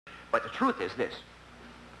But the truth is this.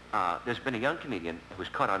 There's been a young comedian who's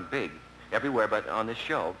caught on big everywhere but on this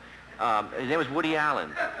show. His name was Woody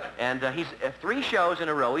Allen. And he's 3 shows in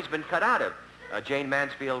a row he's been cut out of. Jane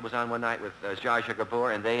Mansfield was on one night with Zsa Zsa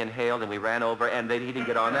Gabor, and they inhaled, and we ran over, and he didn't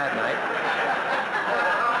get on that night.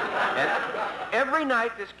 And every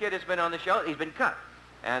night this kid has been on the show, he's been cut.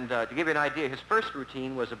 And to give you an idea, his first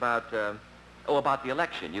routine was about the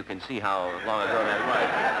election. You can see how long ago that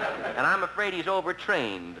was. And I'm afraid he's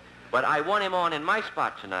overtrained. But I want him on in my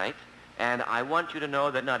spot tonight, and I want you to know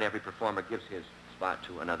that not every performer gives his spot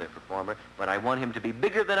to another performer, but I want him to be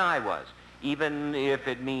bigger than I was, even if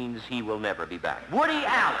it means he will never be back. Woody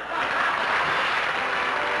Allen!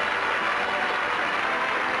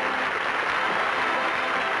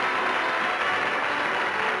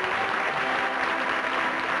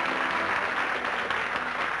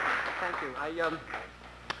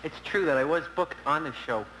 It's true that I was booked on the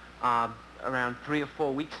show around 3 or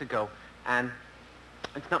 4 weeks ago, and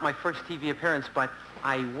it's not my first TV appearance, but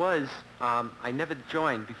I never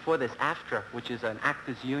joined before this AFTRA, which is an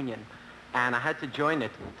actors union, and I had to join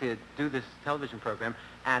it to do this television program.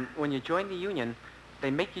 And when you join the union,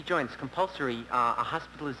 they make you join, it's compulsory, a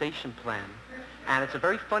hospitalization plan. And it's a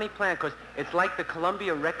very funny plan because it's like the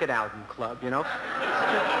Columbia Record Album Club, you know.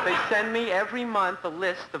 They send me every month a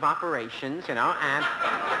list of operations, you know, and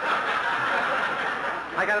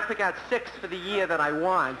I got to pick out 6 for the year that I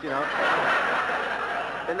want, you know.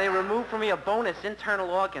 Then they remove from me a bonus internal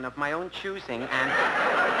organ of my own choosing, and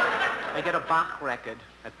I get a Bach record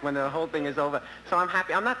when the whole thing is over. So I'm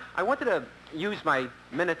happy. I wanted to use my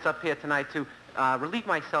minutes up here tonight to relieve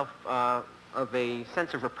myself of a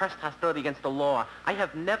sense of repressed hostility against the law. I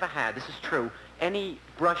have never had, this is true, any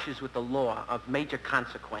brushes with the law of major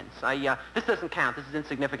consequence. This doesn't count. This is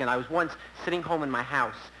insignificant. I was once sitting home in my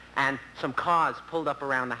house, and some cars pulled up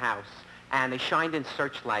around the house, and they shined in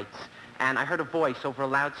searchlights, and I heard a voice over a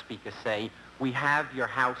loudspeaker say, "We have your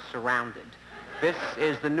house surrounded. This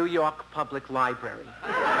is the New York Public Library."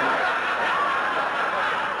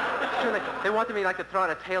 They wanted me like to throw out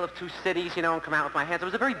a tale of 2 cities, you know, and come out with my hands. It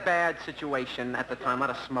was a very bad situation at the time, a lot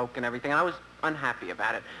of smoke and everything, and I was unhappy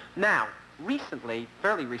about it. Now, recently,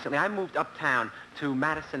 fairly recently, I moved uptown to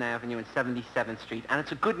Madison Avenue and 77th Street, and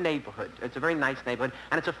it's a good neighborhood. It's a very nice neighborhood,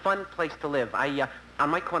 and it's a fun place to live. On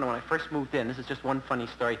my corner, when I first moved in, this is just one funny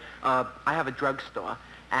story, I have a drugstore,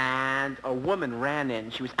 and a woman ran in.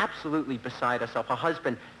 She was absolutely beside herself. Her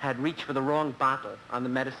husband had reached for the wrong bottle on the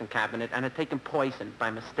medicine cabinet and had taken poison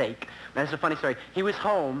by mistake. That's a funny story. He was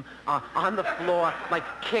home on the floor, like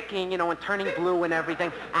kicking, you know, and turning blue and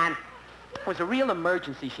everything, and it was a real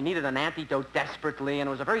emergency. She needed an antidote desperately, and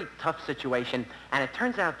it was a very tough situation, and it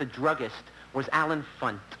turns out the druggist was Alan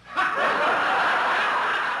Funt.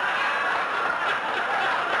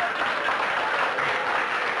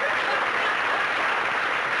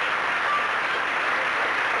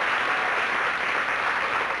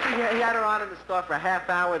 He had her on in the store for a half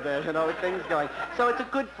hour there, you know, with things going. So it's a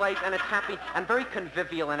good place, and it's happy, and very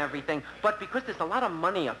convivial and everything. But because there's a lot of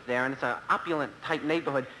money up there, and it's an opulent type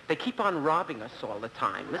neighborhood, they keep on robbing us all the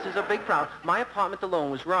time. This is a big problem. My apartment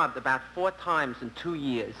alone was robbed about 4 times in 2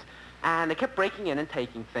 years. And they kept breaking in and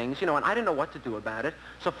taking things, you know, and I didn't know what to do about it.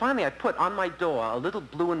 So finally I put on my door a little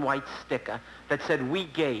blue and white sticker that said, "We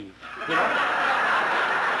gave," you know?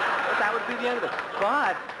 That would be the end of it.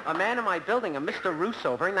 But a man in my building, a Mr.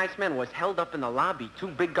 Russo, a very nice man, was held up in the lobby. 2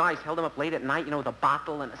 big guys held him up late at night, you know, with a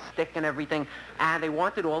bottle and a stick and everything. And they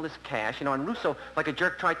wanted all this cash, you know, and Russo, like a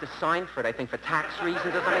jerk, tried to sign for it, I think, for tax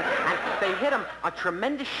reasons or something. And they hit him a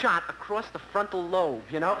tremendous shot across the frontal lobe,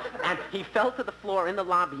 you know, and he fell to the floor in the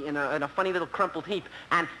lobby in a funny little crumpled heap.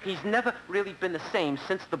 And he's never really been the same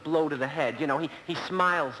since the blow to the head, you know. He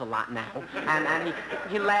smiles a lot now, and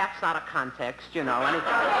he laughs out of context, you know, and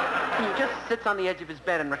he just sits on the edge of his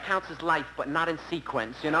bed and recounts his life, but not in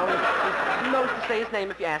sequence, you know. He knows to say his name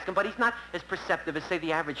if you ask him, but he's not as perceptive as, say,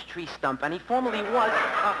 the average tree stump, and he formerly was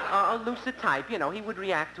a lucid type, you know. He would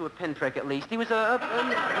react to a pinprick at least. He was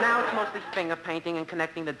now it's mostly finger painting and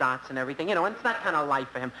connecting the dots and everything, you know, and it's that kind of life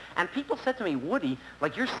for him. And people said to me, "Woody,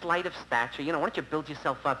 like, you're slight of stature, you know, why don't you build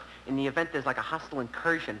yourself up in the event there's like a hostile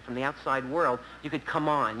incursion from the outside world, you could come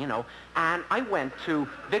on, you know." And I went to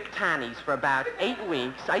Vic Tanny's for about 8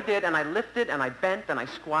 weeks. I did, and I lifted, and I bent, and I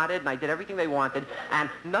squatted, and I did everything they wanted, and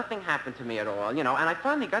nothing happened to me at all, you know. And I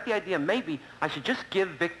finally got the idea maybe I should just give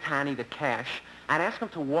Vic Tanny the cash and ask him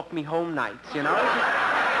to walk me home nights, you know. Not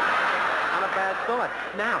a bad thought.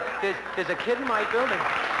 Now, there's a kid in my building.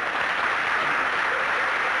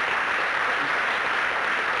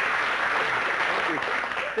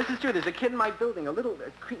 This is true. There's a kid in my building, a little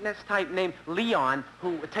cretiness type named Leon,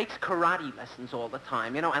 who takes karate lessons all the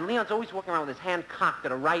time, you know, and Leon's always walking around with his hand cocked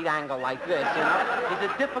at a right angle like this, you know. He's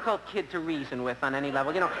a difficult kid to reason with on any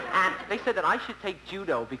level, you know, and they said that I should take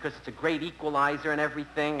judo because it's a great equalizer and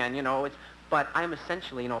everything, and, you know, but I'm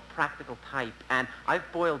essentially, you know, a practical type, and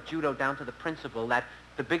I've boiled judo down to the principle that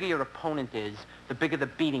the bigger your opponent is, the bigger the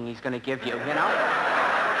beating he's going to give you, you know?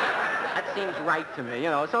 That seems right to me, you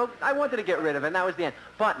know, so I wanted to get rid of it, and that was the end.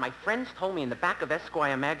 But my friends told me in the back of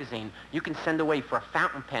Esquire magazine, you can send away for a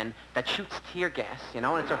fountain pen that shoots tear gas, you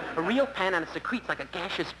know, and it's a real pen, and it secretes like a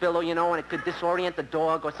gaseous billow, you know, and it could disorient the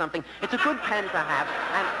dog or something. It's a good pen to have,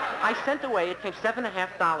 and I sent away, it came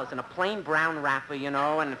 $7.50 in a plain brown wrapper, you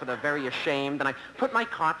know, and for the very ashamed, and I put my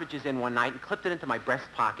cartridges in one night and clipped it into my breast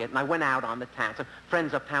pocket, and I went out on the town. So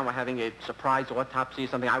friends uptown were having a surprise autopsy or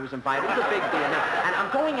something. I was invited. It was a big deal. And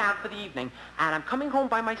I'm going out for the evening, and I'm coming home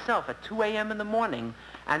by myself at 2 a.m. in the morning,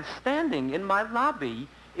 and standing in my lobby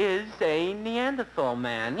is a Neanderthal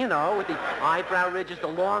man, you know, with the eyebrow ridges, the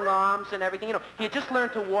long arms and everything. You know, he had just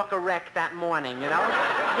learned to walk erect that morning, you know.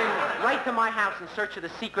 He came right to my house in search of the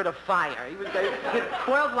secret of fire. He had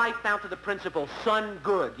boiled life down to the principle, son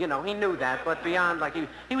good. You know, he knew that, but beyond, like,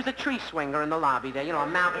 he was a tree swinger in the lobby there, you know, a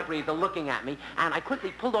mouth breather looking at me, and I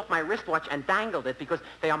quickly pulled off my wristwatch and dangled it because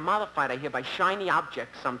they are mollified, I hear, by shiny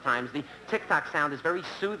objects sometimes. The tick-tock sound is very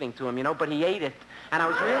soothing to him, you know, but he ate it, and I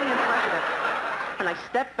was really impressed with it. And I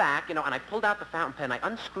stepped back, you know, and I pulled out the fountain pen. I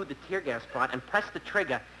unscrewed the tear gas pot and pressed the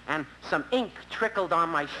trigger, and some ink trickled on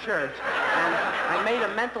my shirt. And I made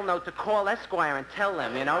a mental note to call Esquire and tell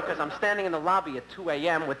them, you know, because I'm standing in the lobby at 2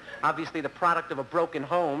 a.m. with obviously the product of a broken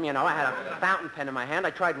home, you know. I had a fountain pen in my hand.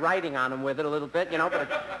 I tried writing on him with it a little bit, you know, but it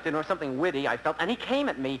didn't know, something witty, I felt. And he came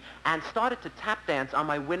at me and started to tap dance on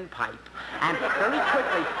my windpipe. And very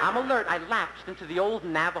quickly, I'm alert, I lapsed into the old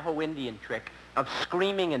Navajo Indian trick of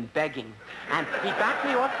screaming and begging. And he backed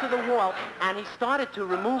me off to the wall, and he started to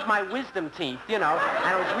remove my wisdom teeth, you know,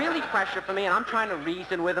 and it was really pressure for me, and I'm trying to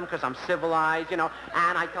reason with him because I'm civilized, you know,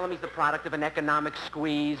 and I tell him he's the product of an economic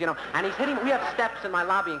squeeze, you know, and he's hitting, we have steps in my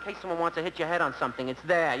lobby in case someone wants to hit your head on something, it's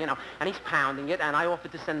there, you know, and he's pounding it, and I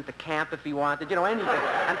offered to send him to camp if he wanted, you know, anything.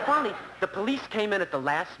 And finally, the police came in at the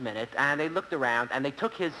last minute, and they looked around, and they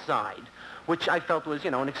took his side, which I felt was,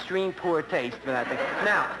 you know, an extreme poor taste for that thing.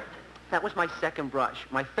 Now, that was my second brush.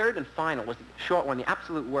 My third and final was the short one, the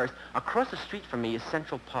absolute worst. Across the street from me is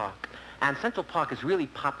Central Park. And Central Park is really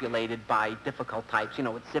populated by difficult types, you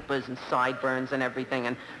know, with zippers and sideburns and everything,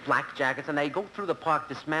 and black jackets. And they go through the park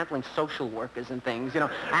dismantling social workers and things, you know.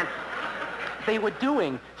 And they were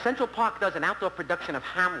doing, Central Park does an outdoor production of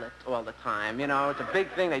Hamlet all the time, you know. It's a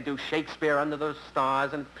big thing. They do Shakespeare under those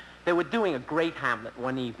stars. And they were doing a great Hamlet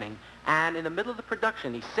one evening. And in the middle of the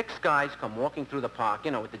production, these 6 guys come walking through the park, you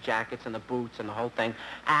know, with the jackets and the boots and the whole thing.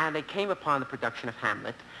 And they came upon the production of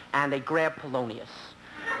Hamlet, and they grabbed Polonius.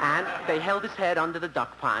 And they held his head under the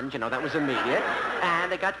duck pond, you know, that was immediate.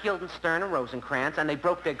 And they got Guildenstern and Rosencrantz, and they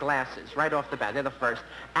broke their glasses right off the bat. They're the first.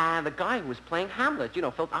 And the guy who was playing Hamlet, you know,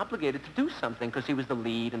 felt obligated to do something because he was the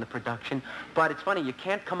lead in the production. But it's funny, you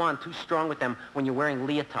can't come on too strong with them when you're wearing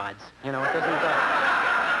leotards. You know, it doesn't...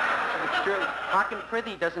 It's true. Harkin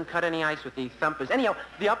Prithee doesn't cut any ice with the thumpers. Anyhow,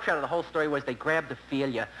 the upshot of the whole story was they grabbed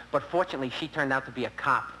Ophelia, but fortunately she turned out to be a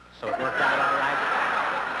cop, so it worked out all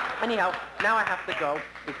right. Anyhow, now I have to go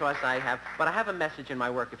because I have a message in my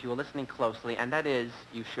work if you were listening closely, and that is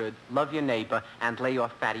you should love your neighbor and lay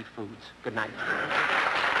off fatty foods. Good night.